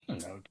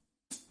note.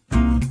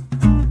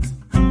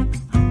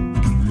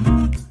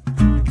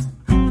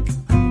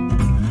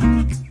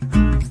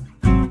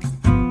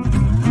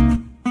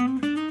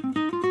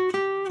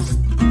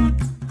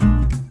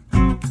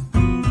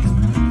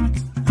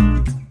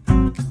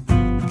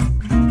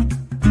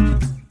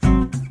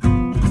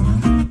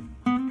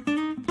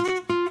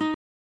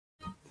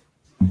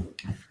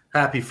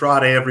 Happy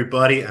Friday,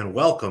 everybody, and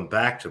welcome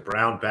back to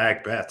Brown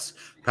Bag Bets,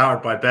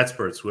 powered by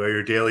BetSperts, where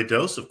your daily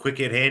dose of quick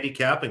hit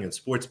handicapping and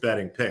sports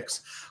betting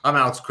picks. I'm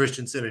Alex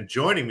Christensen, and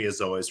joining me,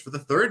 as always, for the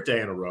third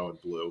day in a row in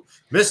blue,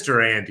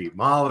 Mr. Andy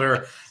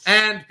Molitor.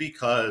 And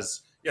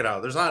because,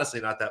 there's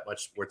honestly not that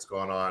much sports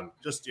going on,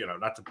 just,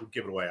 not to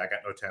give it away, I got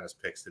no tennis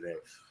picks today.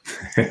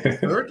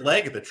 Third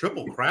leg of the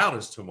Triple Crown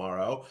is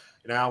tomorrow.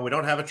 Now, we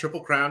don't have a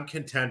Triple Crown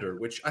contender,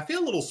 which I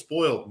feel a little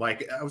spoiled,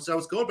 Mike. I was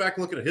going back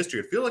and looking at history.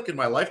 I feel like in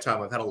my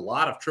lifetime, I've had a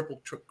lot of Triple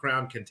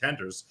Crown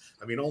contenders.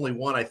 I mean, only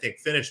one, I think,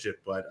 finished it.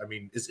 But, I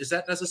mean, is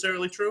that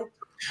necessarily true?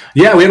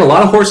 Yeah, we had a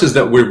lot of horses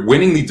that were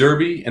winning the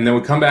Derby and then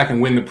would come back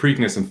and win the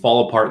Preakness and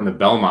fall apart in the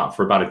Belmont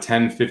for about a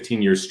 10,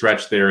 15-year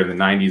stretch there in the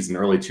 90s and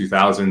early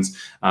 2000s.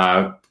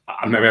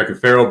 American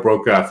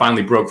Pharoah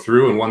finally broke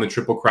through and won the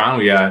Triple Crown.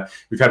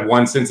 We've had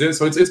one since then,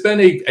 so it's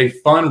been a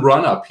fun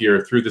run up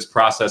here through this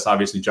process.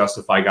 Obviously,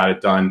 Justify got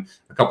it done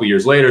a couple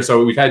years later,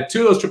 so we've had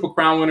two of those Triple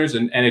Crown winners,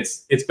 and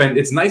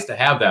it's nice to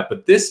have that.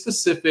 But this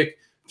specific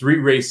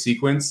 3-race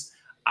sequence,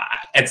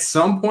 at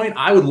some point,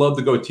 I would love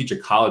to go teach a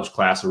college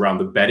class around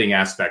the betting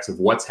aspects of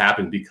what's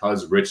happened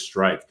because Rich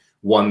Strike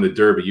won the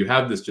Derby. You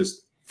have this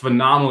just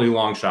phenomenally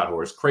long shot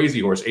horse, crazy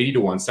horse,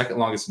 80-1, second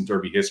longest in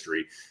Derby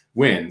history,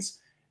 wins.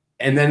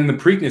 And then in the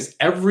Preakness,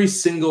 every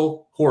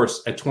single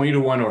horse at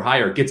 20-1 or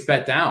higher gets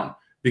bet down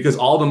because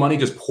all the money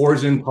just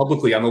pours in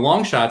publicly on the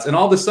long shots. And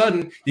all of a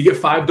sudden, you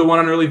get 5-1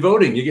 on early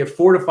voting. You get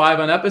 4-5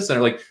 on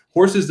Epicenter. Like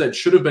horses that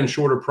should have been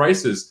shorter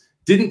prices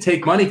didn't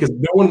take money because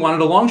no one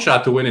wanted a long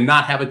shot to win and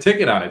not have a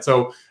ticket on it.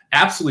 So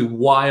absolutely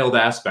wild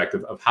aspect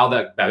of how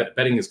that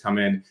betting has come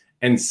in.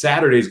 And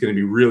Saturday is going to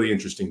be really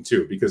interesting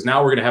too, because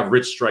now we're going to have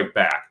Rich Strike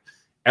back.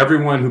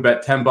 Everyone who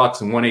bet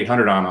 $10 and won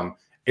 800 on him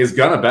is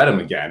going to bet him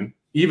again,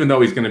 even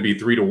though he's going to be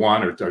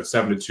 3-1 or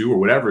 7-2 or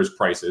whatever his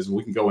price is.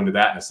 We can go into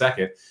that in a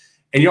second.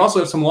 And you also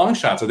have some long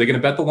shots. Are they going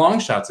to bet the long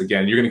shots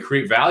again? You're going to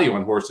create value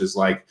on horses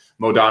like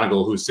Mo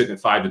Donegal, who's sitting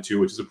at 5-2,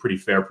 which is a pretty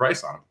fair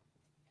price on him.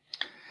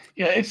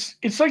 Yeah,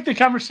 it's like the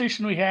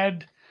conversation we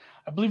had.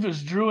 I believe it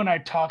was Drew and I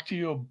talked to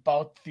you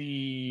about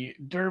the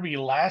Derby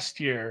last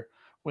year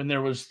when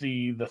there was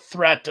the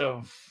threat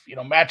of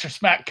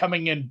Mattress Mac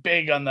coming in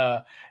big on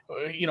the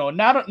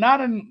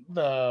not in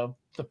the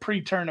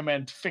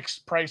pre-tournament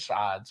fixed price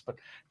odds, but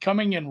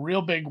coming in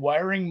real big,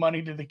 wiring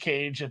money to the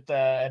cage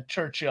at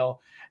Churchill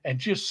and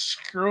just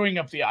screwing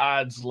up the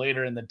odds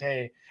later in the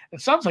day.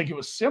 It sounds like it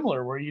was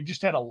similar where you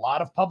just had a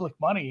lot of public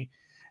money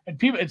and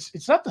people.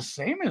 It's not the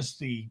same as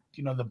the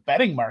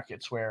betting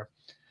markets where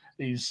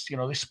these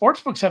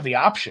sports books have the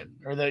option,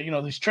 or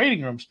these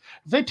trading rooms.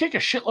 If they take a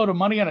shitload of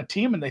money on a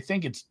team and they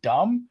think it's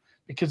dumb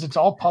because it's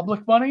all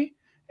public money,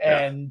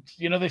 and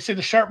they say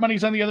the sharp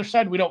money's on the other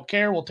side, we don't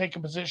care, we'll take a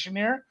position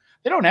here.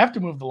 They don't have to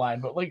move the line,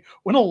 but like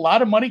when a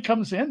lot of money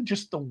comes in,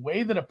 just the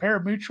way that a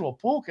pari-mutuel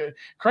pool could,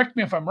 correct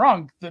me if I'm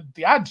wrong,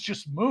 the odds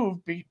just move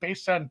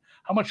based on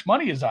how much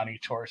money is on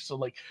each horse. So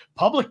like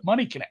public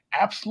money can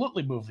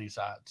absolutely move these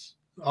odds.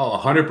 Oh,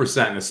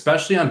 100%, and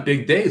especially on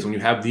big days when you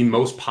have the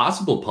most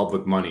possible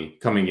public money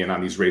coming in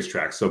on these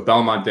racetracks. So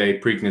Belmont Day,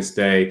 Preakness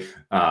Day,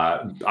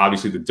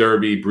 obviously the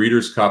Derby,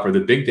 Breeders' Cup are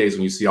the big days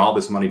when you see all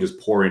this money just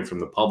pour in from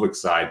the public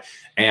side.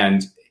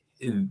 And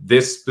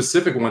this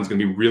specific one is going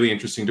to be really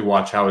interesting to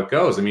watch how it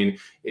goes. I mean,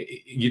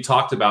 you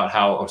talked about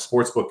how a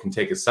sports book can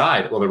take a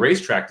side. Well, the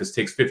racetrack just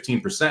takes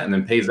 15% and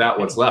then pays out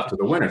what's left to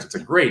the winners. It's a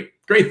great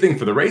thing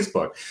for the race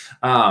book.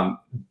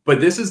 But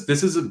this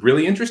is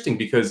really interesting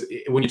because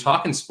when you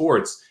talk in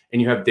sports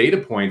and you have data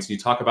points, you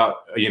talk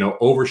about,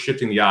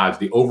 overshifting the odds,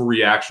 the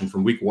overreaction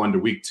from week 1 to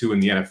week 2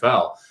 in the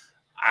NFL.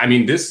 I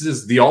mean, this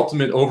is the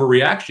ultimate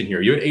overreaction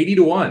here. You had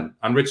 80-1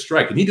 on Rich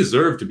Strike, and he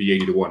deserved to be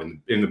 80-1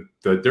 in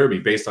the Derby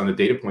based on the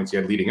data points he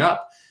had leading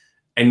up.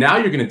 And now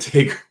you're going to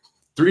take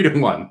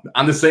 3-1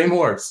 on the same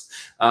horse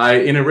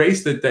in a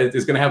race that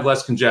is going to have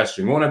less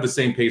congestion, won't have the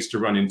same pace to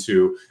run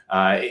into.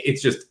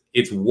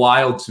 It's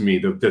wild to me,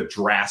 the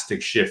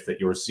drastic shift that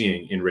you're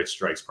seeing in Rich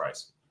Strike's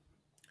price.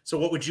 So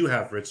what would you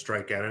have Rich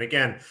Strike at? And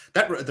again,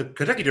 the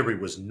Kentucky Derby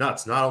was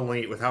nuts, not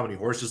only with how many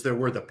horses there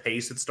were, the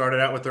pace it started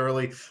out with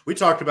early. We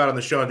talked about on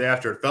the show and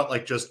after, it felt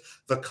like just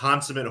the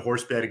consummate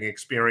horse betting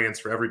experience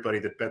for everybody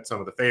that bet some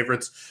of the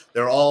favorites.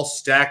 They're all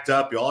stacked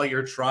up. All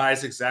your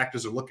tries,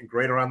 exactas are looking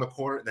great around the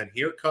corner. And then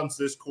here comes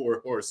this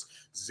core horse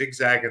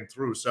zigzagging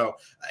through. So,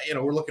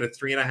 we're looking at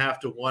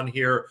 3.5-1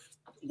 here.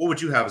 What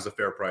would you have as a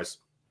fair price?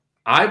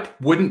 I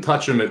wouldn't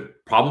touch him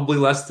at probably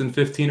less than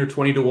 15 or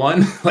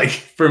 20-1. Like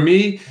for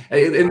me,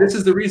 and this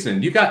is the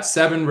reason, you got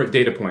 7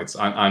 data points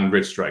on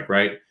Rich Strike,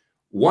 right?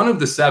 One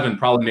of the 7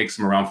 probably makes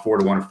him around 4-1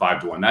 or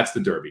 5-1. That's the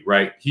Derby,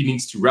 right? He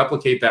needs to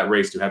replicate that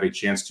race to have a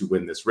chance to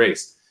win this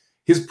race.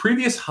 His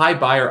previous high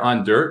buyer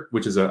on dirt,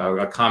 which is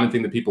a common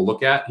thing that people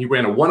look at, he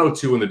ran a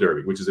 102 in the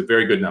Derby, which is a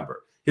very good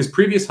number. His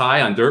previous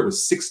high on dirt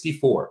was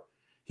 64.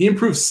 He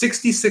improved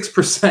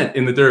 66%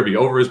 in the Derby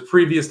over his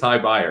previous high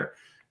buyer.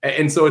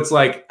 And so it's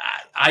like,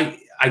 I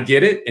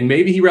get it. And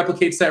maybe he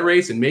replicates that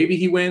race and maybe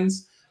he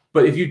wins.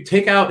 But if you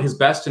take out his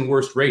best and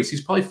worst race,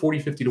 he's probably 40,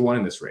 50 to 1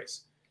 in this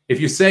race. If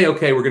you say,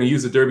 okay, we're going to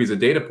use the Derby as a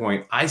data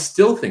point, I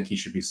still think he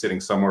should be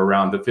sitting somewhere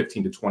around the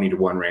 15 to 20 to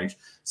 1 range.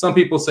 Some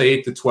people say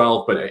 8 to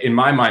 12, but in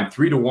my mind,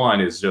 3 to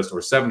 1 is just,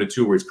 or 7 to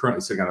 2, where he's currently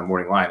sitting on the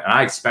morning line. And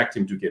I expect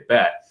him to get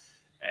bet,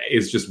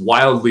 is just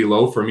wildly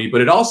low for me.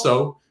 But it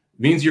also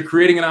means you're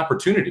creating an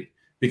opportunity,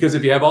 because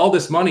if you have all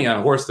this money on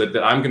a horse that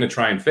I'm going to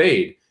try and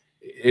fade,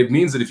 it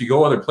means that if you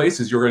go other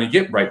places, you're going to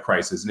get right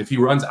prices. And if he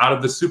runs out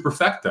of the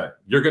superfecta,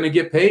 you're going to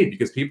get paid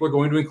because people are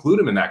going to include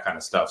him in that kind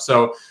of stuff.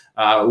 So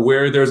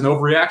where there's an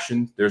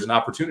overreaction, there's an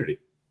opportunity.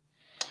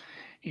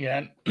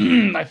 Yeah,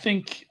 I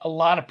think a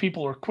lot of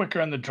people were quicker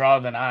on the draw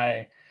than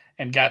I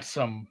and got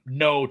some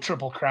no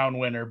Triple Crown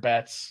winner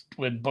bets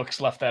when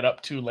Books left that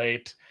up too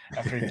late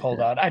after he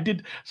pulled out. I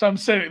did. So I'm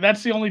saying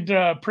that's the only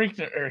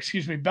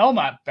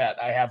Belmont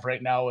bet I have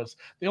right now. Is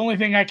the only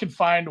thing I could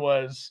find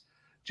was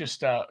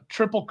just a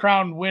Triple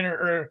Crown winner,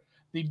 or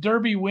the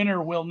Derby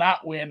winner will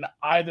not win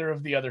either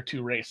of the other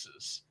two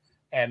races.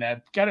 And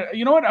I got it.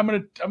 You know what? I'm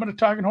gonna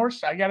talking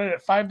horse. I got it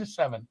at 5 to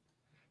 7.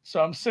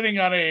 So I'm sitting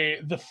on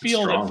the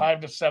field at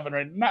 5 to 7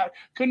 right.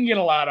 Couldn't get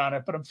a lot on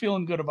it, but I'm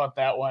feeling good about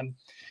that one.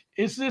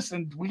 Is this?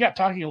 And we got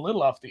talking a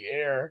little off the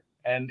air,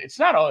 and it's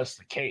not always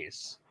the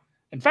case.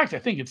 In fact, I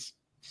think it's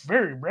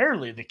very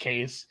rarely the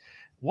case.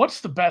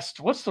 What's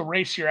the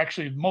race you're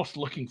actually most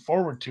looking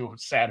forward to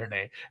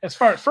Saturday, as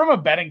far as from a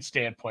betting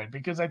standpoint?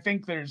 Because I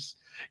think there's,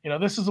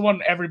 this is the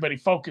one everybody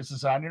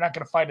focuses on. You're not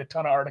going to find a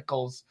ton of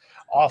articles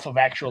off of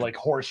actual like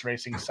horse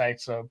racing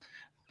sites of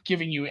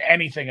giving you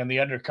anything on the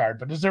undercard.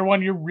 But is there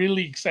one you're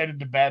really excited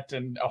to bet,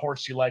 and a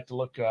horse you like to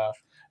look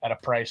at a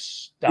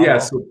price down low?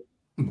 So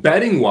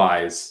betting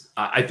wise,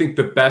 I think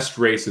the best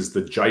race is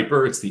the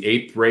Jaipur. It's the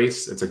 8th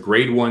race. It's a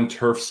grade 1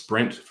 turf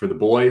sprint for the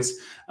boys.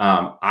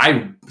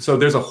 So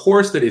there's a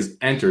horse that is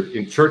entered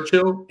in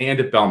Churchill and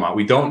at Belmont.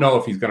 We don't know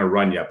if he's going to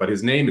run yet, but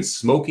his name is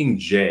Smoking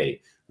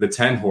Jay, the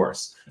 10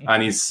 horse.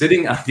 And he's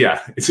sitting,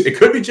 it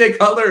could be Jay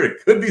Cutler.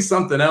 It could be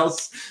something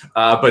else.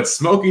 But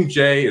Smoking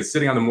Jay is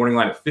sitting on the morning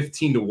line at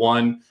 15 to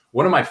 1.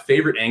 One of my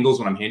favorite angles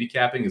when I'm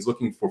handicapping is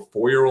looking for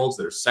 4-year-olds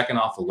that are second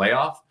off the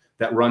layoff,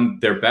 that run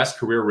their best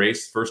career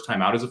race first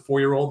time out as a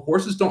 4-year-old.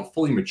 Horses don't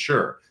fully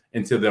mature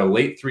into the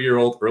late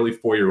 3-year-old, early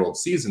 4-year-old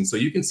season. So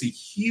you can see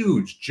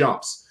huge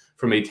jumps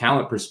from a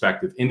talent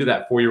perspective into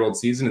that 4-year-old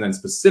season. And then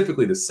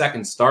specifically the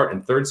second start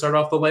and third start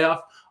off the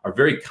layoff are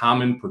very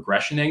common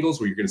progression angles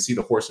where you're going to see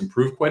the horse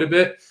improve quite a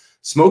bit.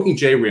 Smoking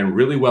Jay ran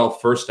really well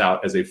first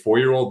out as a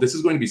 4-year-old. This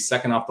is going to be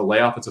second off the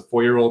layoff. It's a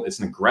 4-year-old. It's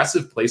an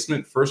aggressive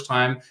placement. First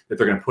time that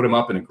they're going to put him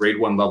up in a grade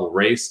 1 level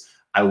race.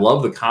 I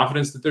love the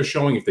confidence that they're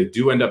showing if they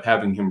do end up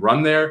having him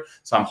run there.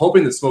 So I'm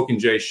hoping that Smoking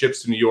Jay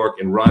ships to New York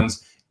and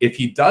runs. If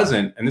he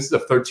doesn't, and this is a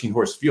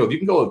 13-horse field, you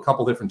can go a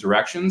couple different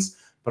directions.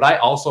 But I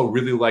also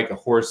really like a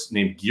horse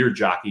named Gear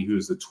Jockey,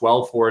 who's the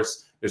 12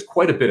 horse. There's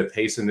quite a bit of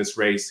pace in this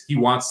race. He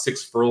wants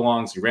 6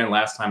 furlongs. He ran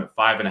last time at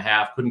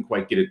 5.5, couldn't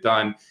quite get it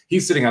done.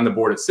 He's sitting on the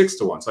board at 6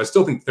 to 1. So I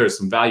still think there's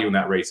some value in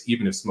that race,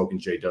 even if Smoking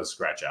Jay does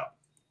scratch out.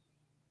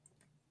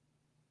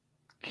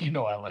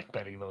 I like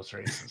betting those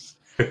races.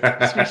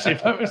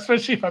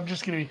 especially if I'm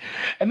just going to be,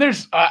 and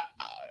there's a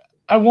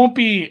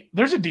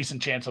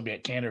decent chance I'll be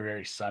at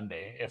Canterbury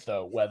Sunday if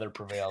the weather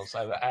prevails.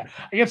 I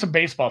get some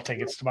baseball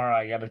tickets tomorrow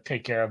I got to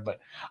take care of, but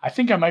I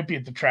think I might be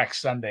at the track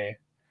Sunday.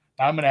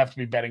 I'm going to have to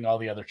be betting all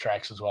the other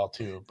tracks as well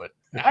too, but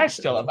I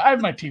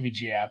have my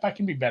TVG app. I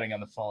can be betting on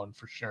the phone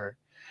for sure.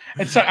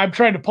 And so I'm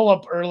trying to pull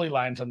up early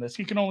lines on this.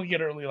 You can only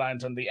get early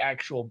lines on the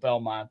actual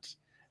Belmont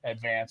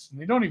Advanced,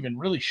 and they don't even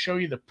really show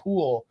you the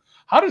pool.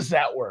 How does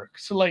that work?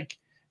 So like,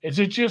 is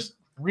it just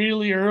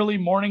really early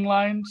morning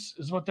lines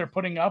is what they're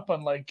putting up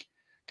on, like,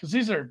 because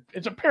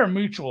it's a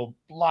pari-mutuel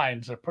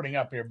lines they're putting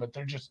up here, but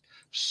they're just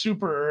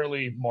super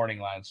early morning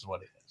lines is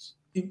what it is.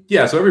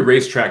 Yeah, so every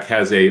racetrack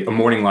has a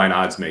morning line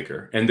odds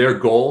maker, and their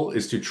goal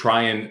is to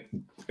try and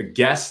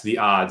guess the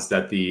odds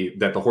that the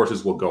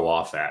horses will go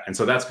off at. And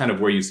so that's kind of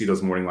where you see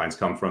those morning lines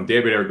come from.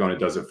 David Aragona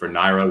does it for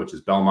Naira, which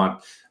is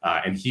Belmont,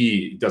 and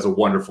he does a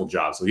wonderful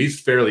job. So he's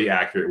fairly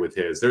accurate with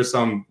his. There's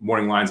some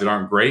morning lines that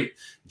aren't great.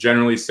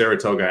 Generally,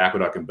 Saratoga,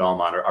 Aqueduct, and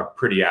Belmont are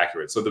pretty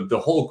accurate. So the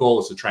whole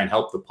goal is to try and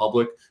help the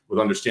public with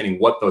understanding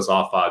what those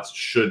off odds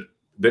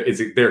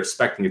they're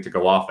expecting it to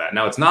go off at.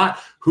 Now, it's not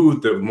who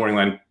the morning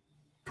line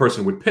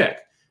person would pick.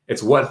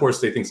 It's what horse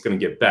they think is going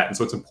to get bet. And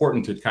so it's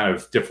important to kind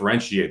of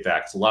differentiate that,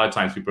 because a lot of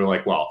times people are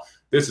like, well,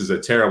 this is a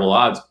terrible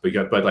odds,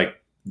 but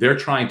like they're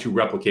trying to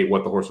replicate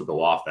what the horse will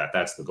go off at.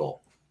 That's the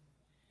goal.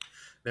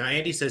 Now,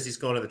 Andy says he's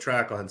going to the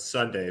track on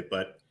Sunday,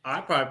 but I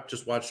probably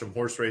just watched some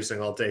horse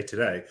racing all day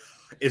today.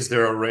 Is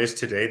there a race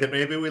today that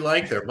maybe we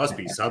like? There must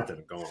be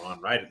something going on,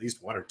 right? At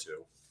least one or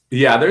two.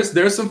 Yeah,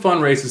 there's some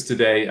fun races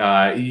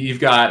today. You've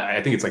got,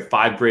 I think it's like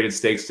 5 graded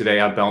stakes today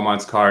on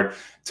Belmont's card.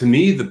 To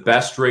me, the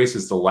best race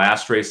is the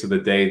last race of the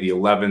day, the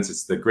 11s.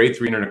 It's the Grade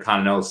 3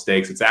 Intercontinental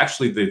Stakes. It's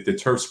actually the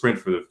turf sprint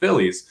for the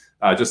fillies,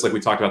 just like we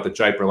talked about the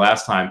Jaipur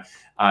last time.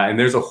 And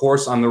there's a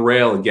horse on the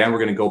rail. Again, we're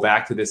going to go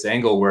back to this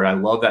angle where I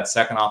love that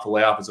second off the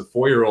layoff as a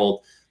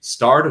 4-year-old.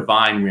 Star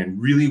Divine ran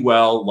really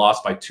well,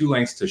 lost by 2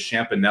 lengths to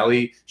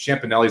Champanelli.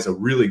 Champanelli's a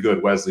really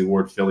good Wesley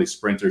Ward filly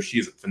sprinter.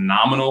 She's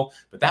phenomenal,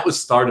 but that was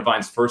Star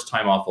Divine's first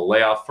time off the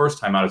layoff, first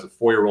time out as a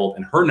 4-year-old,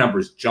 and her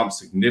numbers jumped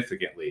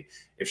significantly.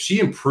 If she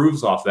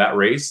improves off that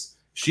race,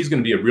 she's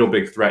going to be a real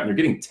big threat, and you're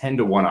getting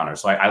 10-1 on her.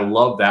 So I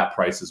love that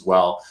price as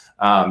well.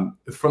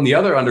 From the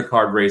other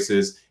undercard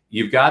races,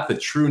 you've got the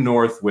True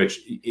North, which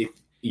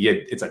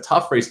it's a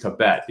tough race to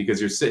bet because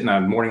you're sitting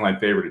on morning line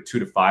favorite at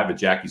 2-5 at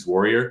Jackie's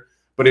Warrior.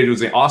 But it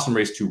was an awesome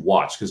race to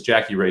watch because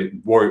Jackie's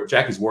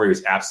Warrior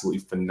is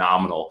absolutely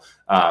phenomenal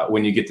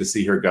when you get to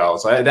see her go.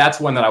 So that's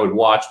one that I would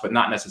watch, but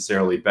not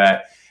necessarily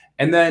bet.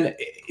 And then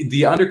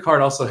the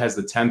undercard also has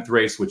the 10th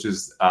race, which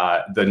is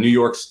the New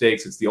York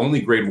Stakes. It's the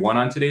only Grade 1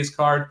 on today's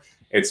card.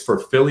 It's for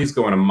fillies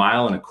going 1.25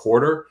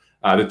 miles.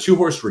 The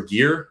 2-horse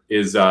Regier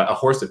is a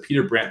horse that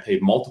Peter Brandt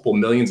paid multiple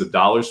millions of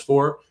dollars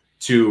for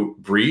to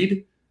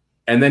breed.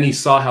 And then he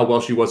saw how well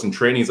she was in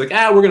training. He's like,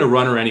 we're going to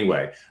run her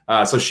anyway.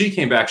 So she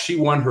came back. She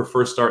won her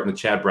first start in the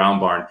Chad Brown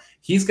barn.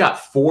 He's got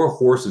 4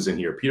 horses in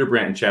here, Peter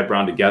Brandt and Chad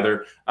Brown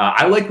together.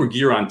 I like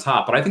Regier on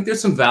top, but I think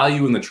there's some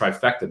value in the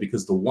trifecta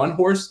because the 1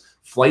 horse,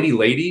 Flighty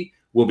Lady,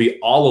 will be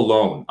all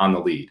alone on the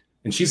lead.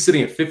 And she's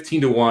sitting at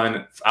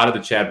 15-1 out of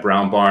the Chad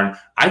Brown barn.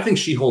 I think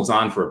she holds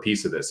on for a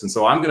piece of this. And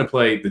so I'm going to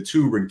play the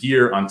 2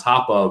 Regier on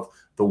top of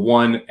the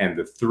 1 and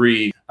the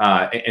 3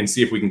 and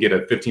see if we can get a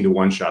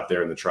 15-1 shot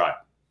there in the try.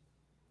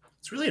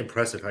 It's really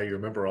impressive how you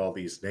remember all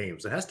these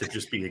names. It has to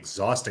just be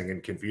exhausting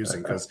and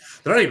confusing because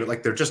they're not even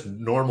like they're just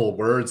normal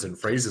words and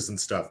phrases and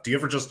stuff. Do you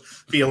ever just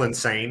feel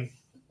insane?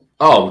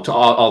 Oh,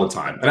 all the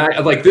time. And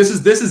I like this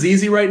is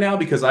easy right now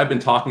because I've been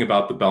talking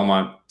about the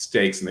Belmont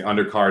Stakes and the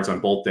undercards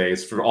on both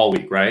days for all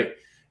week, right?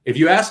 If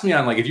you ask me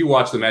if you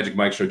watch the Magic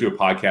Mike Show, do a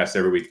podcast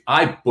every week,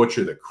 I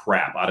butcher the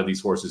crap out of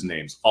these horses'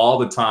 names all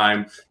the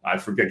time. I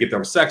get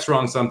their sex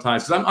wrong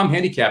sometimes because I'm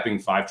handicapping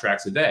 5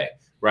 tracks a day.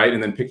 Right.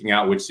 And then picking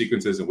out which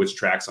sequences and which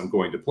tracks I'm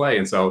going to play.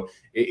 And so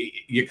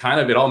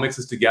it all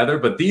mixes together.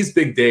 But these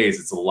big days,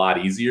 it's a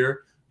lot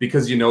easier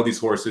because you know these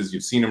horses,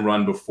 you've seen them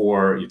run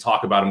before, you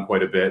talk about them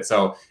quite a bit.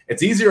 So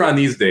it's easier on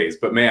these days.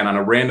 But man, on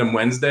a random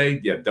Wednesday,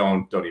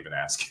 don't even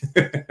ask.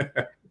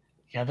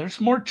 Yeah, there's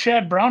more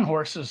Chad Brown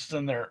horses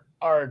than there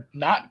are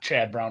not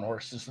Chad Brown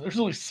horses. There's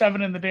only 7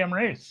 in the damn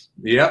race.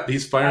 Yep,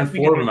 he's firing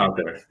 4 of them out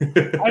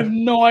there. I have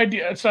no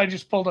idea. So I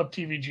just pulled up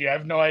TVG. I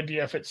have no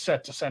idea if it's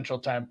set to Central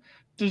Time.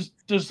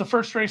 Does the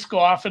first race go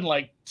off in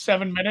like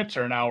 7 minutes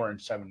or an hour and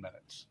 7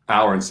 minutes?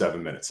 Hour and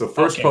 7 minutes. So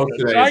first post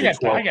today.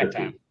 So I got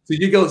time. So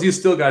you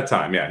still got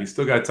time. Yeah, you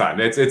still got time.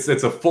 It's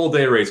a full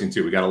day of racing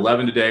too. We got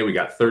 11 today. We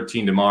got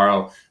 13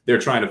 tomorrow. They're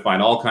trying to find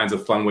all kinds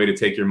of fun way to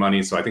take your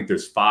money. So I think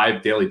there's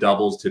 5 daily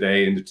doubles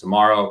today into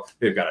tomorrow.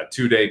 They've got a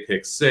 2-day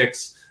pick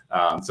 6.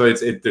 So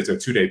there's a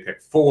 2-day pick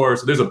 4.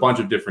 So there's a bunch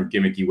of different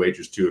gimmicky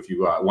wagers too if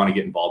you want to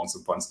get involved in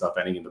some fun stuff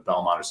ending in the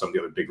Belmont or some of the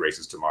other big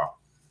races tomorrow.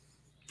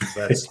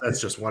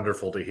 That's just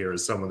wonderful to hear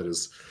as someone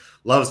that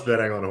loves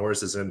betting on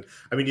horses. And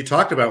I mean, you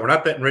talked about we're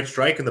not betting Rich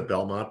Strike in the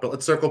Belmont, but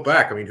let's circle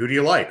back. I mean, who do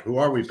you like? Who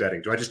are we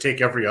betting? Do I just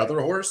take every other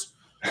horse?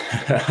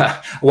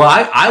 Well,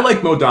 I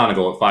like Mo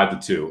Donegal at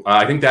 5-2.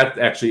 I think that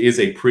actually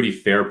is a pretty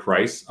fair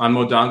price on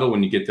Mo Donegal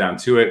when you get down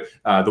to it.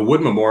 The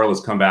Wood Memorial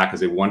has come back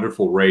as a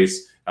wonderful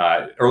race.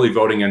 Early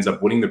voting ends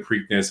up winning the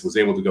Preakness, was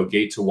able to go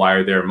gate to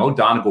wire there. Mo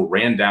Donegal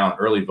ran down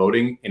early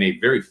voting in a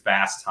very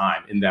fast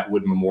time in that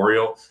Wood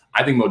Memorial.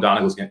 I think Mo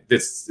Donegal is going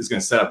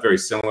to set up very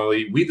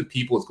similarly. We the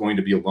People is going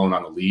to be alone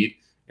on the lead.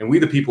 And We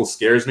the People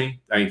scares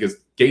me. I mean, because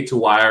gate to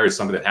wire is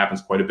something that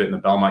happens quite a bit in the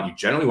Belmont. You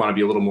generally want to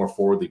be a little more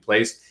forwardly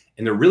placed.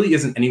 And there really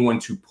isn't anyone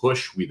to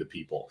push We the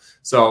People.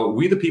 So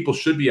We the People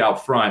should be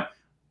out front.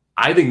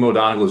 I think Mo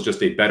Donegal is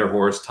just a better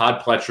horse.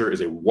 Todd Pletcher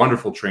is a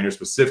wonderful trainer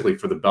specifically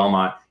for the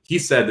Belmont. He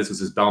said this was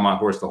his Belmont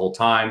horse the whole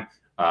time.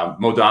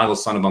 Mo Donegal,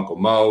 son of Uncle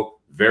Mo,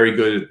 very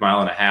good at 1.5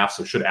 miles,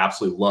 so should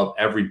absolutely love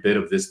every bit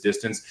of this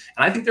distance.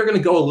 And I think they're going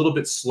to go a little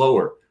bit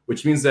slower,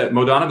 which means that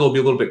Mo Donegal will be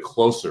a little bit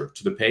closer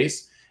to the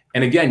pace.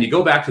 And again, you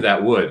go back to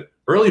that Wood.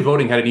 Early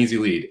voting had an easy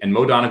lead, and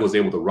Mo Donegal was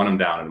able to run him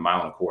down at 1.25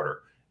 miles.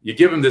 You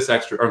give him this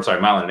extra,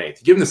 1.1 miles.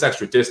 You give him this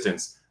extra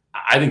distance,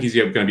 I think he's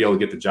going to be able to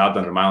get the job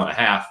done at 1.5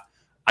 miles.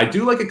 I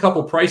do like a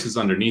couple prices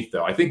underneath,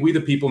 though. I think We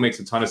the People makes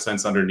a ton of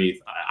sense underneath.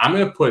 I'm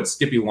going to put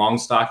Skippy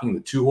Longstocking, the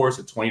 2-horse,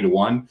 at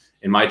 20-1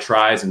 in my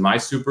tries and my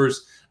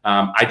supers.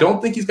 I don't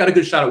think he's got a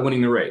good shot at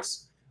winning the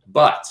race.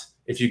 But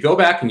if you go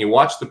back and you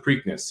watch the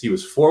Preakness, he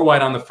was 4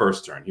 wide on the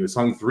first turn. He was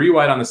hung 3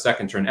 wide on the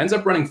second turn, ends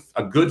up running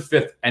a good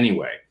 5th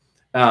anyway.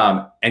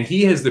 And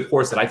he is the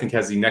horse that I think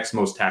has the next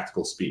most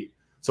tactical speed.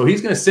 So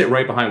he's going to sit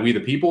right behind We the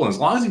People. And as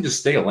long as he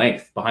just stay a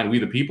length behind We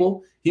the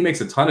People, he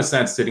makes a ton of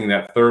sense sitting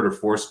that 3rd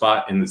or 4th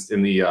spot in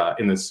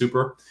the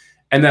super.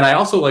 And then I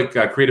also like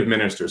Creative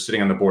Minister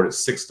sitting on the board at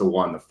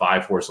 6-1, the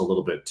 5-horse a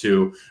little bit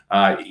too.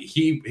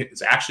 He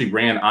actually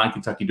ran on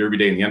Kentucky Derby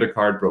Day in the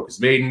undercard, broke his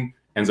maiden,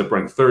 ends up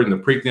running third in the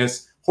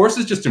Preakness. Horse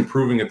is just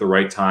improving at the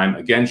right time.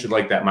 Again, should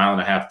like that 1.5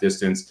 mile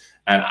distance.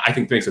 And I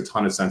think makes a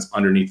ton of sense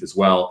underneath as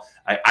well.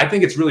 I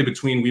think it's really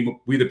between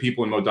we the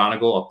people in Mo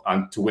Donegal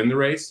to win the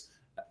race.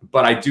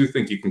 But I do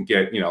think you can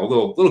get, a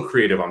little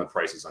creative on the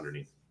prices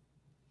underneath.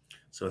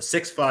 So a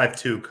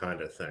 6-5-2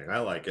 kind of thing. I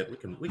like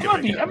it.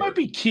 I might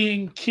be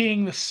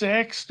keying the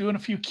 6, doing a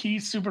few key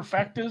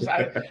superfectas.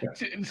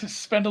 To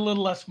spend a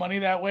little less money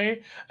that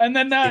way, and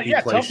then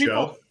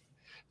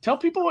tell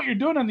people what you're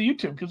doing on the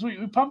YouTube, because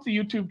we pumped the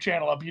YouTube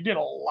channel up. You did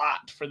a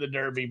lot for the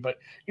Derby, but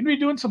you're gonna be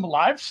doing some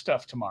live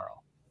stuff tomorrow.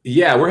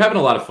 Yeah, we're having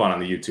a lot of fun on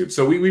the YouTube.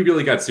 So we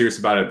really got serious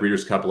about it at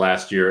Breeders' Cup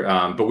last year,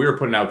 but we were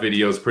putting out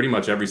videos pretty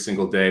much every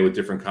single day with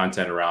different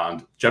content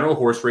around general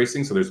horse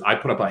racing. So I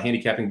put up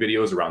handicapping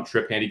videos around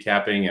trip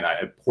handicapping and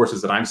horses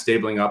that I'm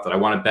stabling up that I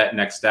want to bet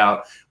next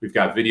out. We've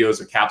got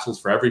videos of capsules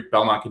for every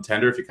Belmont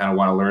contender if you kind of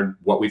want to learn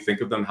what we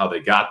think of them, how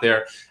they got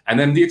there. And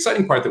then the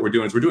exciting part that we're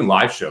doing is we're doing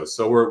live shows.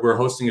 So we're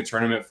hosting a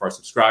tournament for our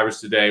subscribers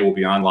today. We'll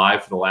be on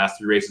live for the last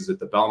 3 races at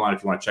the Belmont.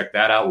 If you want to check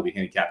that out, we'll be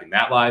handicapping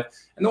that live.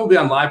 And then we'll be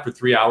on live for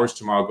 3 hours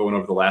tomorrow going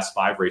over the last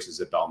 5 races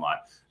at Belmont.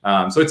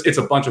 So it's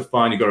a bunch of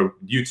fun. You go to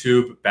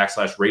YouTube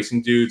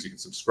 /Racing Dudes. You can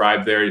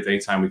subscribe there.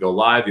 Anytime we go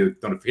live, the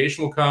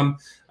notification will come.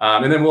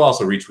 And then we'll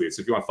also retweet.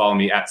 So if you want to follow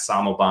me at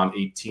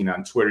Sammelbaum18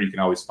 on Twitter, you can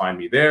always find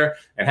me there.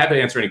 And happy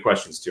to answer any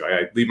questions too.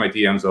 I leave my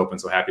DMs open,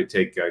 so happy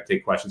to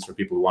take questions from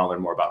people who want to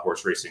learn more about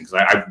horse racing, because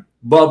I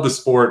love the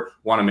sport,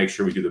 want to make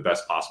sure we do the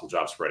best possible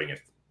job spreading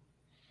it.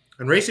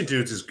 And Racing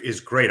Dudes is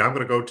great. I'm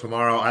going to go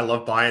tomorrow. I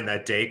love buying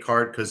that day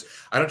card because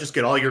I don't just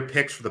get all your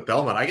picks for the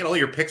Belmont. I get all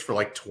your picks for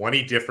like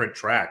 20 different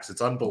tracks.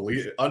 It's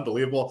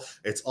unbelievable.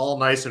 It's all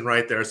nice and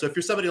right there. So if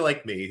you're somebody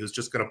like me who's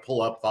just going to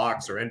pull up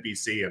Fox or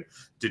NBC and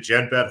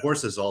degen bet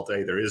horses all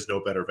day, there is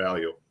no better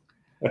value.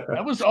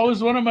 That was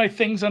always one of my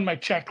things on my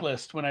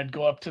checklist when I'd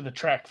go up to the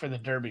track for the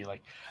Derby.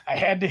 Like, I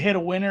had to hit a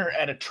winner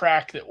at a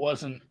track that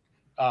wasn't,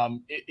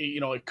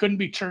 it couldn't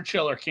be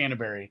Churchill or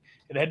Canterbury.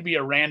 It had to be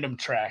a random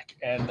track,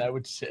 and I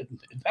would sit.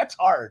 That's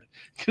hard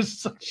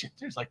because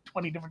there's like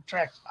 20 different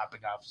tracks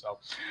popping off. So,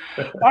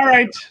 all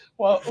right.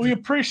 Well, we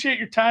appreciate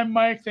your time,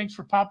 Mike. Thanks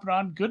for popping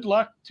on. Good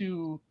luck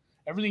to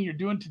everything you're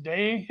doing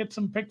today. Hit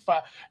some pick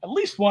 5, at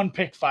least one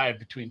pick 5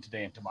 between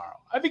today and tomorrow.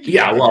 I think. We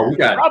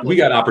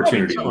got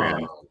opportunity,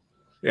 man.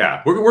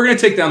 Yeah, we're going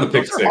to take down the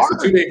pick 6.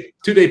 The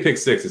two-day pick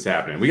 6 is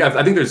happening.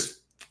 I think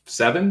there's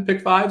 7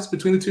 pick 5s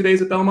between the 2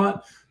 days at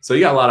Belmont. So you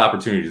got a lot of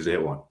opportunities to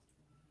hit one.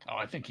 Oh,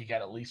 I think you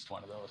got at least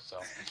one of those. So,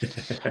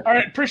 all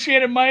right,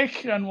 appreciate it,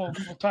 Mike, and we'll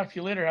talk to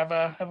you later. Have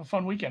a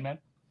fun weekend, man.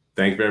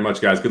 Thank you very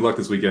much, guys. Good luck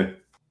this weekend.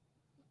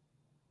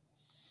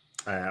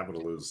 I am going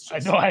to lose. I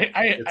know.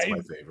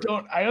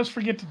 I always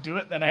forget to do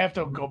it. Then I have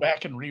to go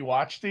back and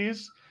rewatch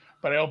these.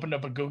 But I opened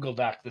up a Google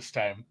Doc this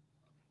time,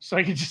 so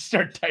I can just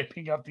start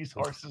typing out these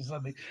horses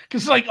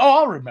because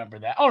I'll remember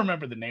that. I'll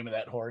remember the name of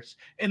that horse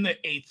in the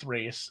 8th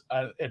race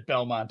at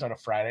Belmont on a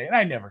Friday, and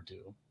I never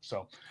do.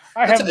 So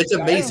it's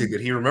amazing that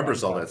he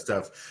remembers all that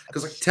stuff,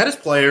 because like tennis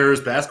players,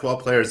 basketball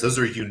players, those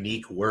are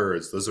unique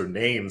words. Those are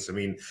names. I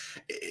mean,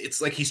 it's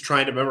like he's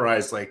trying to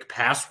memorize like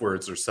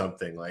passwords or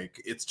something.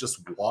 Like, it's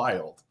just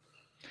wild.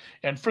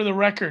 And for the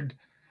record,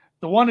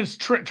 the one is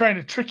trying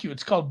to trick you.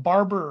 It's called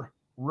Barber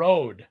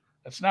Road.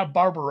 That's not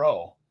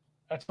Barbaro.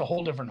 That's a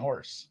whole different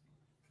horse.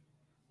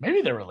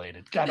 Maybe they're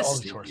related. God, all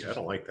these horses. I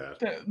don't like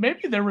that.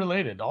 Maybe they're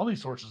related. All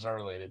these horses are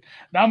related.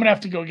 Now I'm gonna have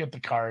to go get the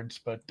cards,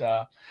 but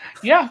a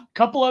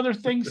couple other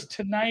things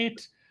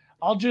tonight.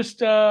 I'll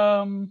just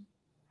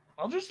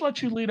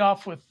let you lead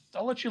off with.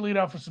 I'll let you lead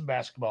off with some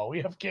basketball.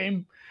 We have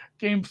game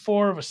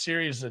 4 of a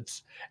series.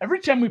 That's every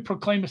time we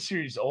proclaim a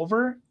series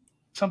over,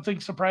 something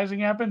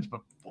surprising happens.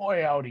 But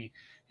boy, howdy,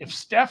 if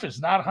Steph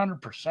is not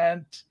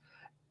 100%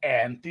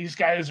 and these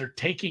guys are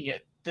taking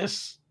it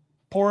this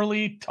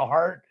poorly to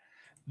heart,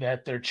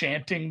 that they're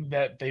chanting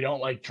that they don't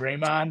like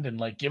Draymond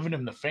and like giving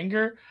him the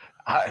finger,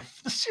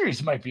 the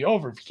series might be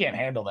over if you can't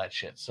handle that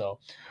shit. So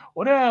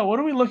what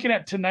are we looking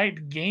at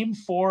tonight? Game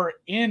 4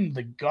 in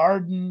the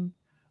Garden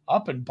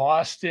up in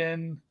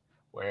Boston,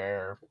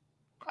 where,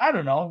 I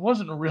don't know, it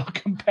wasn't a real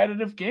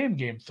competitive game,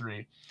 Game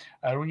 3.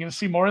 Are we going to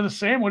see more of the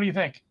same? What do you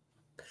think?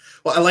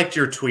 Well, I liked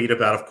your tweet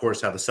about, of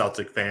course, how the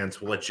Celtic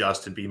fans will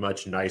adjust and be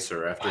much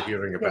nicer after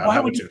hearing about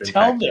how much of an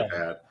impact they've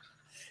had.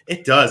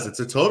 It does.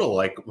 It's a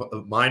total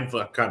mind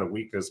kind of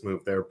weakness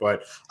move there.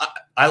 But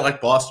I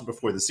like Boston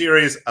before the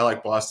series. I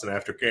like Boston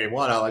after Game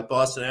 1. I like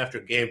Boston after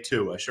Game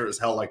 2. I sure as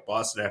hell like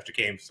Boston after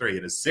Game 3.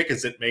 And as sick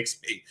as it makes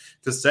me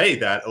to say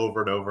that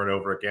over and over and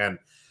over again,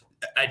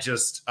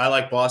 I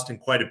like Boston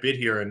quite a bit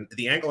here, and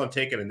the angle I'm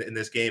taking in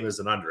this game is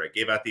an under. I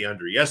gave out the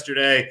under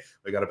yesterday.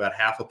 We got about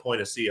half a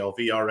point of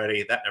CLV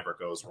already. That never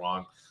goes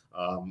wrong.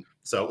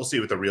 So we'll see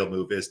what the real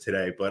move is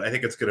today, but I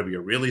think it's going to be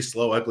a really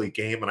slow, ugly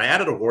game. And I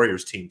added a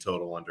Warriors team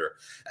total under.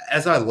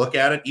 As I look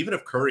at it, even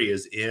if Curry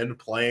is in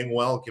playing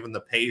well, given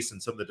the pace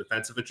and some of the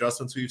defensive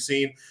adjustments we've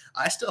seen,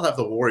 I still have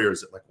the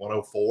Warriors at like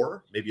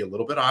 104, maybe a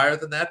little bit higher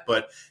than that.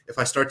 But if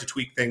I start to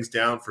tweak things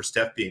down for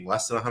Steph being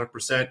less than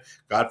 100%,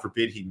 God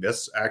forbid he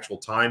miss actual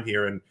time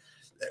here. And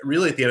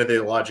really, at the end of the day,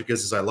 the logic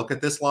is, as I look at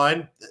this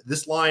line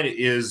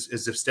is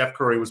as if Steph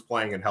Curry was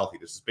playing and healthy.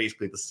 This is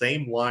basically the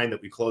same line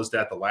that we closed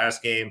at the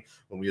last game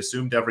when we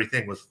assumed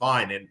everything was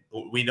fine. And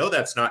we know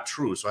that's not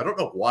true. So I don't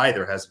know why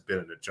there hasn't been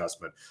an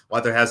adjustment, why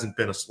there hasn't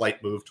been a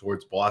slight move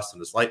towards Boston,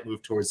 a slight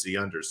move towards the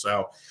under.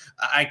 So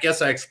I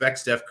guess I expect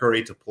Steph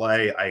Curry to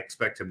play. I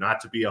expect him not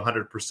to be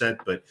 100%,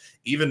 but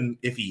even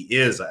if he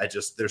is,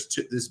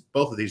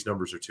 both of these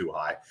numbers are too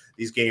high.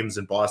 These games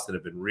in Boston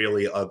have been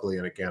really ugly.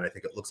 And again, I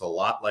think it looks a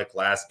lot like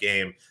last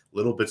game, a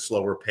little bit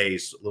slower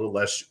pace, a little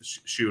less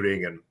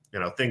shooting, and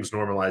things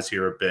normalize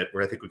here a bit,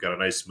 where I think we got a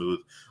nice smooth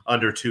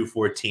under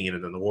 214,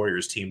 and then the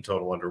Warriors team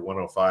total under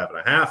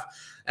 105.5.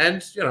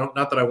 And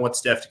not that I want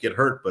Steph to get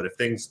hurt, but if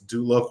things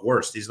do look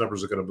worse, these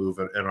numbers are going to move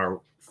in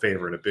our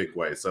favor in a big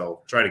way.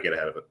 So try to get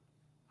ahead of it.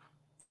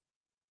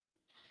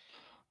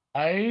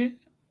 I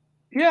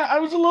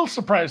was a little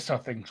surprised how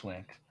things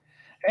went,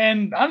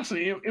 and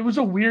honestly, it was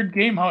a weird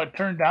game how it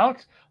turned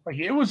out. Like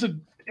it was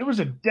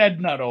a dead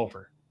nut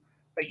over.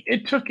 Like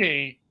it took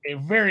a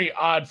very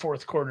odd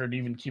fourth quarter to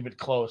even keep it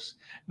close.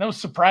 And that was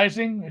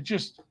surprising. It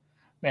just,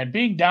 man,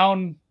 being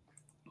down,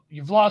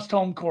 you've lost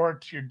home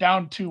court, you're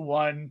down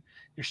 2-1,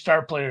 your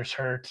star player's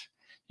hurt.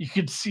 You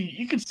could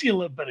see a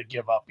little bit of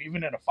give up,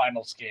 even in a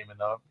finals game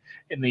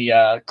in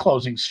the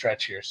closing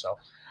stretch here. So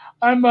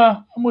I'm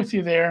with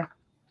you there.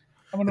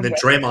 And then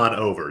Draymond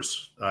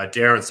overs.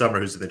 Darren Summer,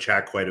 who's in the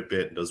chat quite a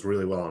bit and does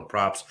really well on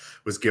props,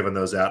 was giving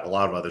those out. A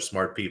lot of other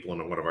smart people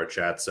in one of our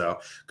chats. So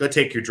go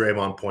take your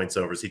Draymond points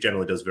overs. He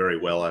generally does very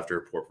well after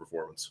a poor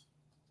performance.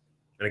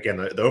 And again,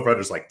 the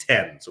over-under is like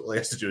 10. So all he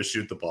has to do is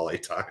shoot the ball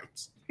 8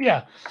 times.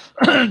 Yeah.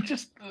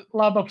 Just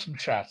lob up some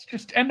shots.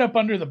 Just end up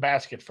under the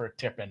basket for a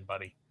tip-in,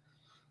 buddy.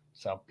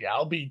 So, yeah,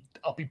 I'll be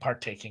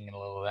partaking in a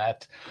little of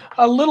that.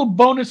 A little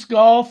bonus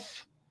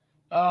golf.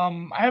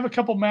 I have a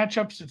couple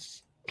matchups.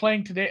 It's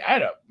playing today. I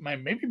had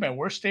maybe my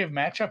worst day of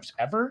matchups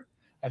ever.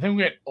 I think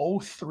we got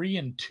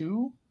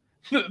 0-3-2.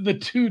 The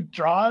 2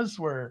 draws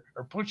or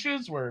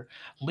pushes were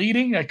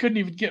leading. I couldn't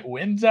even get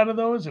wins out of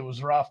those. It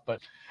was rough,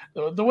 but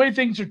the way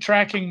things are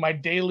tracking,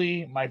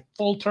 my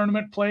full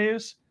tournament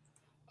plays,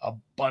 a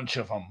bunch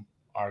of them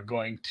are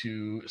going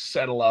to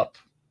settle up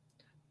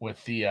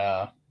with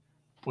the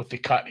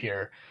cut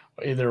here,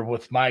 either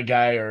with my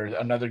guy or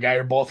another guy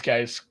or both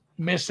guys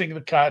missing the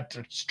cut.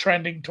 It's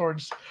trending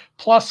towards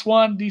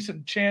 +1,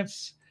 decent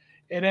chance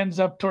it ends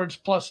up towards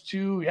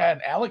 +2. Yeah,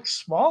 and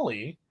Alex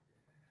Smalley,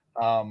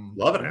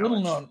 love it,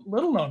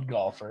 little known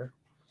golfer.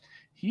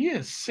 He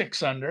is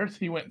 6 under.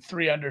 He went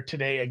 3 under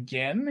today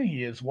again.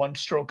 He is 1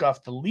 stroke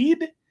off the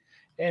lead,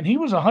 and he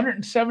was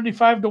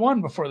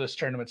 175-1 before this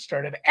tournament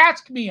started.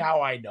 Ask me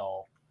how I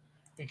know,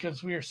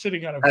 because we are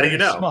sitting on a very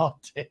small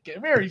ticket,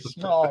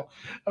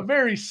 a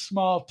very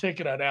small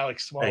ticket on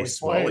Alex Smalley. A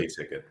Smalley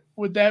ticket.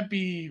 Would that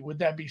be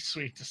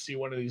sweet to see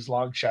one of these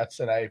long shots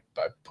that I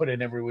put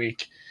in every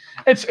week?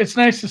 It's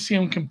nice to see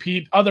him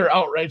compete. Other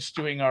outrights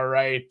doing all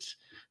right.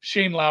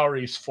 Shane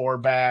Lowry's 4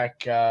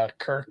 back.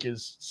 Kirk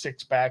is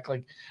 6 back.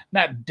 Like,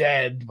 not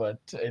dead, but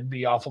it'd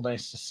be awful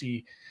nice to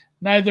see.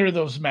 Neither of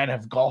those men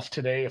have golfed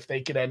today. If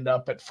they could end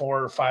up at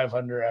 4 or 5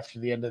 under after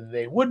the end of the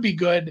day, would be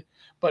good.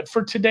 But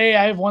for today,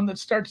 I have one that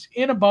starts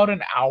in about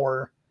an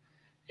hour.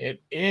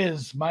 It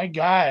is my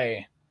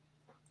guy,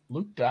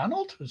 Luke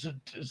Donald. Is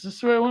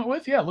this who I went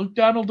with? Yeah, Luke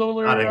Donald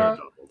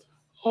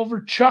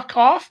over Chuck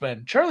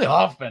Hoffman. Charlie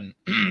Hoffman,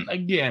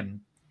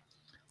 again,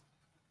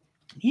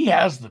 he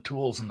has the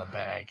tools in the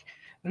bag.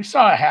 We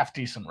saw a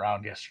half-decent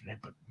round yesterday,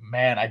 but,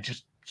 man, I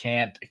just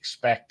can't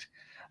expect.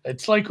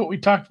 It's like what we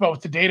talked about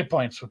with the data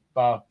points with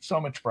so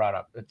much brought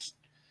up.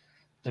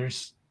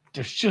 There's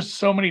just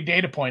so many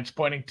data points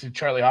pointing to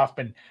Charlie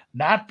Hoffman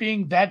not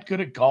being that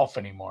good at golf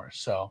anymore.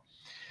 So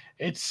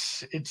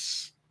it's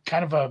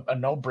kind of a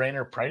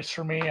no-brainer price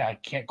for me. I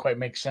can't quite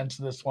make sense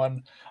of this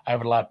one. I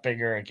have a lot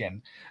bigger.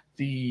 Again,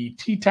 the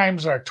tee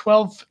times are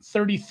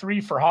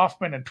 12:33 for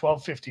Hoffman and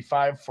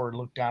 12:55 for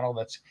Luke Donald.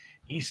 That's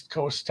East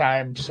Coast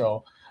time.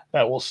 So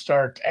that will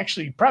start.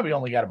 Actually, probably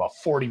only got about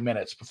 40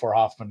 minutes before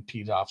Hoffman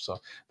tees off. So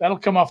that'll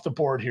come off the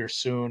board here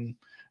soon.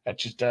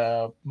 That's just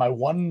my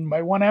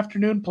one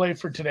afternoon play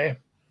for today.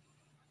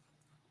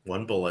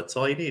 1 bullet. That's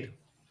all you need.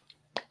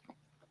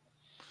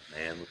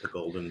 Man with the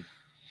golden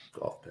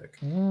golf pick.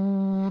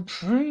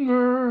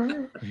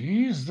 Finger.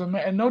 He's the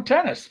man. And no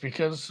tennis,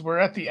 because we're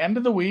at the end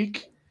of the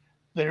week.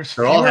 They're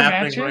all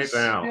happening matches. right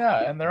now.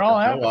 Yeah, and they're all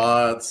happening. No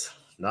odds.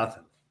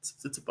 Nothing.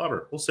 It's a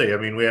bummer. We'll see. I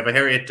mean, we have a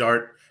Harriet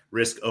Dart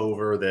risk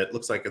over that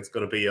looks like it's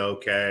going to be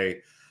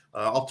okay.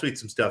 I'll tweet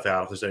some stuff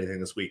out if there's anything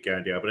this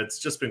weekend. Yeah, but it's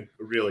just been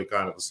really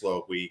kind of a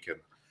slow week, and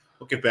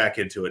we'll get back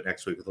into it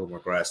next week with a little more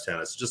grass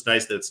tennis. It's just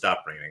nice that it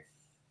stopped raining.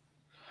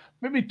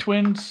 Maybe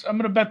Twins. I'm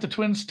going to bet the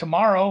Twins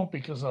tomorrow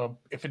because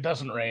if it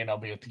doesn't rain, I'll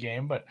be at the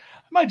game. But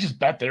I might just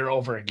bet they're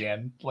over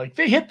again. Like,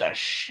 they hit the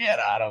shit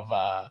out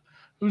of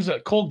who's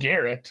that? Cole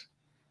Garrett.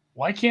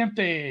 Why can't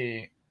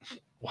they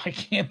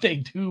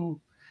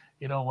do,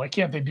 why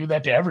can't they do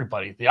that to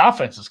everybody? The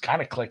offense is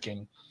kind of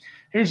clicking.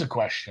 Here's a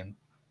question.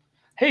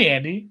 Hey,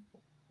 Andy,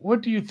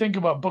 what do you think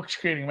about books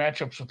creating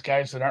matchups with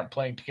guys that aren't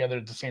playing together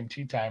at the same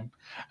tee time?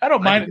 I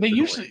don't mind. They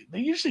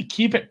usually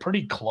keep it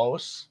pretty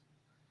close.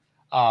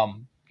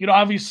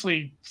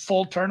 Obviously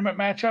full tournament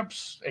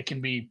matchups, it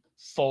can be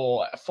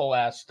full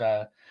ass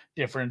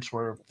difference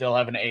where they'll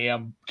have an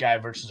AM guy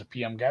versus a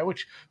PM guy,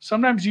 which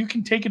sometimes you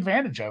can take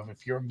advantage of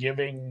if you're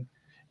giving,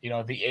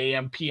 the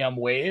AM PM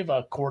wave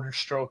a quarter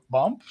stroke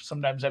bump.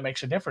 Sometimes that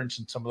makes a difference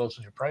in some of those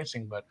with your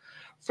pricing, but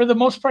for the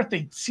most part,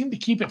 they seem to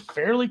keep it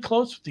fairly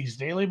close with these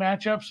daily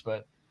matchups.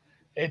 But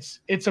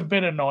it's a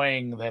bit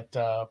annoying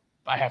that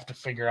I have to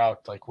figure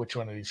out like which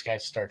one of these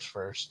guys starts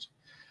first.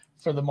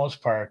 For the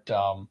most part,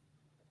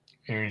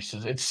 here he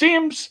says, it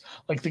seems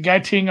like the guy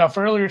teeing off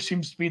earlier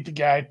seems to beat the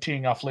guy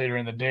teeing off later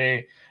in the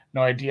day.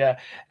 No idea.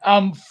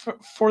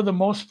 For the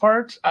most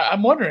part,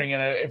 I'm wondering,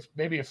 and if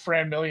maybe a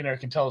Fran Millionaire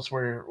can tell us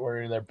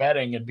where they're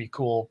betting, it'd be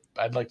cool.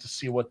 I'd like to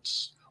see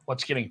what's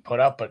getting put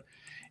up. But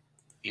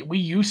we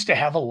used to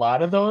have a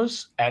lot of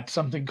those at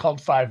something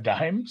called Five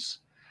Dimes,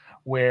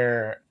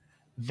 where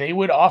they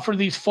would offer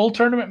these full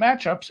tournament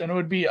matchups, and it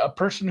would be a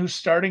person who's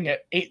starting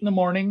at 8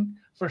 a.m.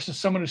 versus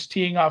someone who's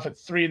teeing off at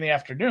 3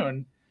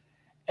 p.m.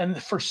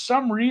 And for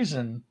some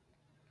reason,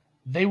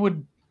 they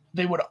would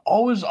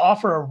always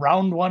offer a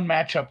round one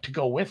matchup to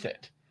go with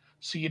it.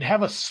 So you'd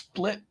have a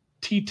split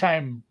tee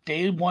time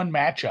day one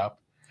matchup.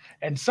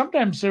 And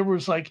sometimes there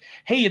was like,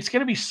 hey, it's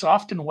going to be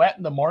soft and wet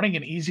in the morning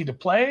and easy to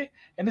play.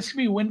 And it's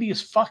going to be windy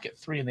as fuck at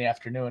 3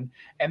 p.m.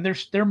 And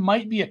there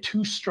might be a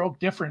 2-stroke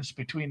difference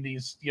between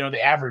these,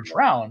 the average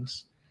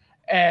rounds.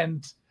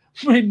 And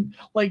when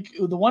like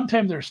the one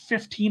time there's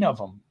 15 of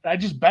them, I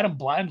just bet them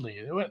blindly.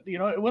 It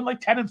went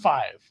like 10 and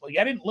 5. Like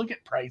I didn't look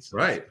at prices.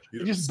 Right.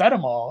 I just bet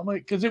them all. I'm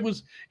like, because it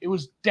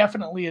was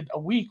definitely a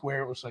week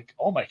where it was like,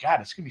 oh my God,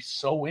 it's gonna be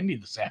so windy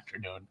this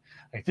afternoon.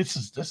 Like this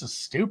is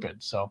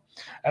stupid. So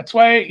that's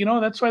why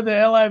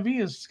the LIV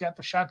has got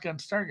the shotgun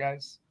start,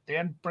 guys.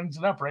 Dan brings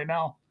it up right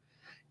now.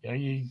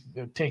 You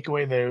take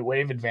away the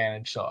wave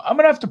advantage. So I'm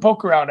gonna have to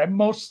poke around. I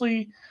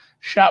mostly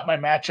shop my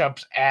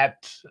matchups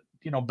at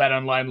Bet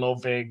Online, Low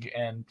Vig,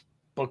 and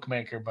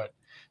Bookmaker, but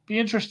be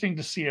interesting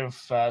to see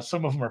if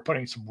some of them are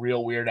putting some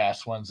real weird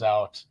ass ones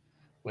out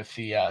with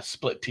the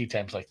split tee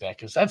times like that,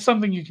 because that's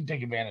something you can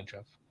take advantage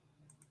of.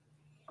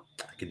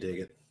 I can dig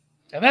it.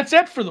 And that's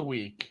it for the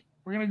week.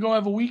 We're gonna go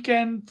have a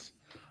weekend.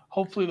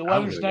 Hopefully the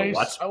weather's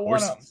nice. I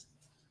want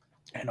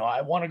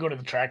to go to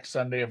the track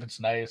Sunday if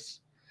it's nice.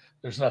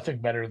 There's nothing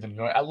better than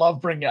going. I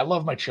love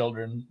my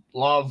children.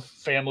 Love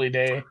family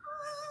day.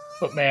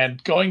 But man,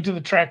 going to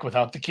the track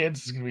without the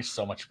kids is going to be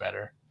so much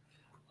better.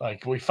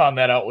 Like we found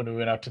that out when we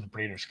went out to the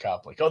Breeders'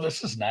 Cup. Like, oh,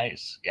 this is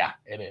nice. Yeah,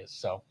 it is.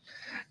 So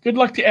good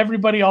luck to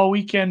everybody all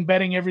weekend,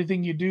 betting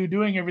everything you do,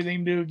 doing everything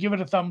you do. Give it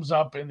a thumbs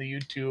up in the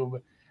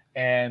YouTube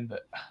and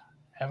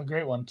have a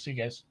great one. See you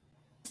guys.